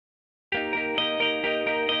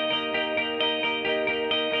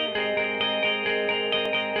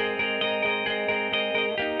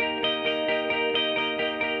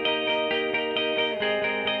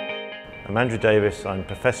I'm Andrew Davies, I'm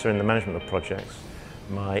Professor in the Management of Projects.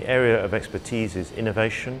 My area of expertise is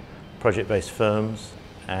innovation, project-based firms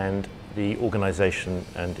and the organisation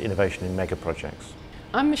and innovation in mega projects.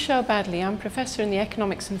 I'm Baddeley. I'm Professor in the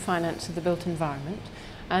Economics and Finance of the Built Environment,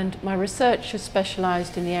 and my research has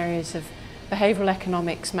specialised in the areas of behavioural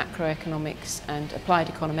economics, macroeconomics and applied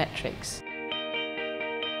econometrics.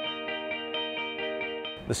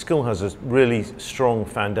 The school has a really strong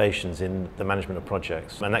foundations in the management of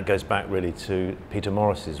projects, and that goes back really to Peter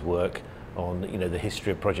Morris's work on the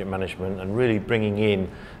history of project management and really bringing in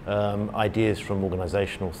ideas from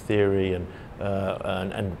organisational theory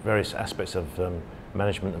and various aspects of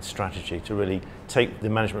management and strategy to really take the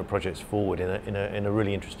management of projects forward in a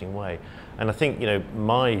really interesting way. And I think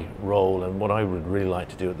my role and what I would really like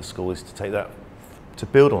to do at the school is to take that, to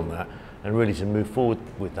build on that and really to move forward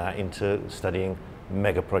with that into studying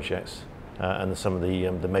mega projects and some of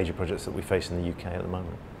the major projects that we face in the UK at the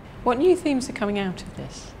moment. What new themes are coming out of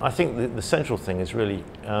this? I think the central thing is really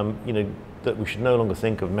that we should no longer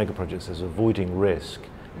think of mega projects as avoiding risk,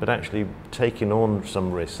 but actually taking on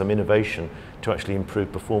some risk, some innovation to actually improve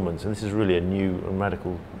performance. And this is really a new and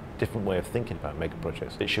radical, different way of thinking about mega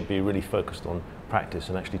projects. It should be really focused on practice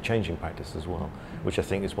and actually changing practice as well, which I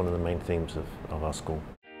think is one of the main themes of our school.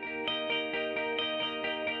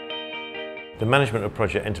 The management of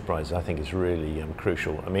project enterprise, I think, is really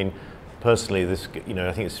crucial. I mean, personally, I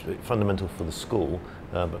think it's fundamental for the school,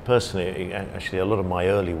 but personally, actually, a lot of my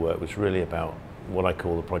early work was really about what I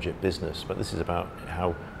call the project business, but this is about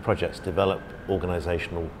how projects develop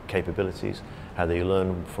organisational capabilities, how they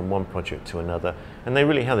learn from one project to another, and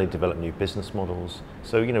how they develop new business models.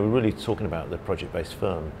 So, we're really talking about the project-based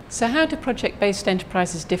firm. So how do project-based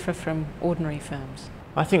enterprises differ from ordinary firms?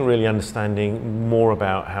 I think really understanding more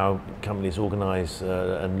about how companies organise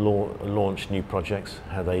and launch new projects,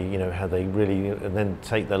 how they really and then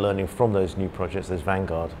take their learning from those new projects, those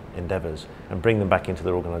vanguard endeavours, and bring them back into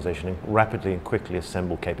their organisation and rapidly and quickly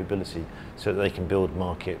assemble capability so that they can build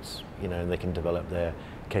markets, and they can develop their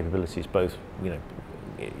capabilities both,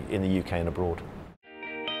 in the UK and abroad.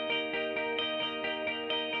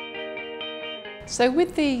 So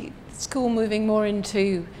with the school moving more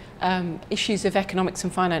into issues of economics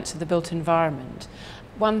and finance of the built environment,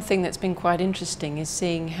 one thing that's been quite interesting is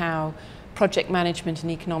seeing how project management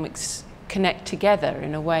and economics connect together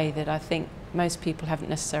in a way that I think most people haven't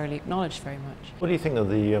necessarily acknowledged very much. What do you think of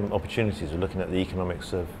the opportunities of looking at the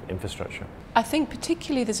economics of infrastructure? I think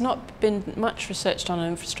particularly there's not been much research done on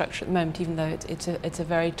infrastructure at the moment, even though it's a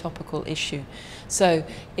very topical issue. So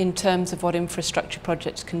in terms of what infrastructure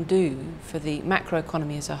projects can do for the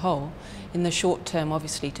macroeconomy as a whole, in the short term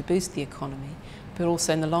obviously to boost the economy, but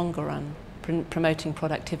also in the longer run promoting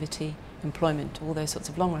productivity, employment, all those sorts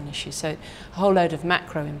of long run issues. So a whole load of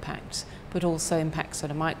macro impacts, but also impacts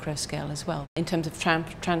at a micro scale as well. In terms of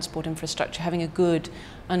transport infrastructure, having a good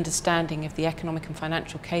understanding of the economic and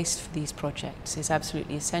financial case for these projects is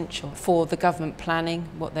absolutely essential for the government planning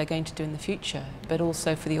what they're going to do in the future, but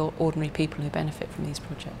also for the ordinary people who benefit from these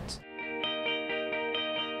projects.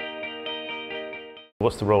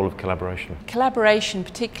 What's the role of collaboration? Collaboration,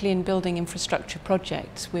 particularly in building infrastructure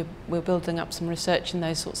projects, we're building up some research in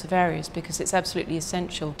those sorts of areas because it's absolutely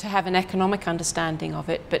essential to have an economic understanding of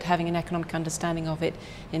it, but having an economic understanding of it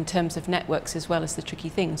in terms of networks as well as the tricky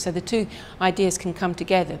things. So the two ideas can come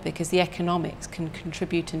together because the economics can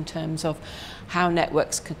contribute in terms of how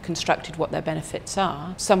networks are constructed, what their benefits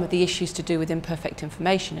are, some of the issues to do with imperfect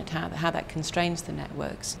information and how that constrains the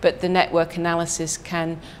networks. But the network analysis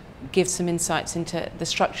can give some insights into the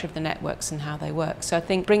structure of the networks and how they work. So I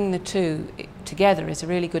think bringing the two together is a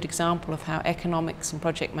really good example of how economics and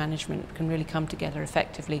project management can really come together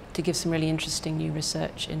effectively to give some really interesting new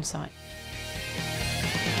research insight.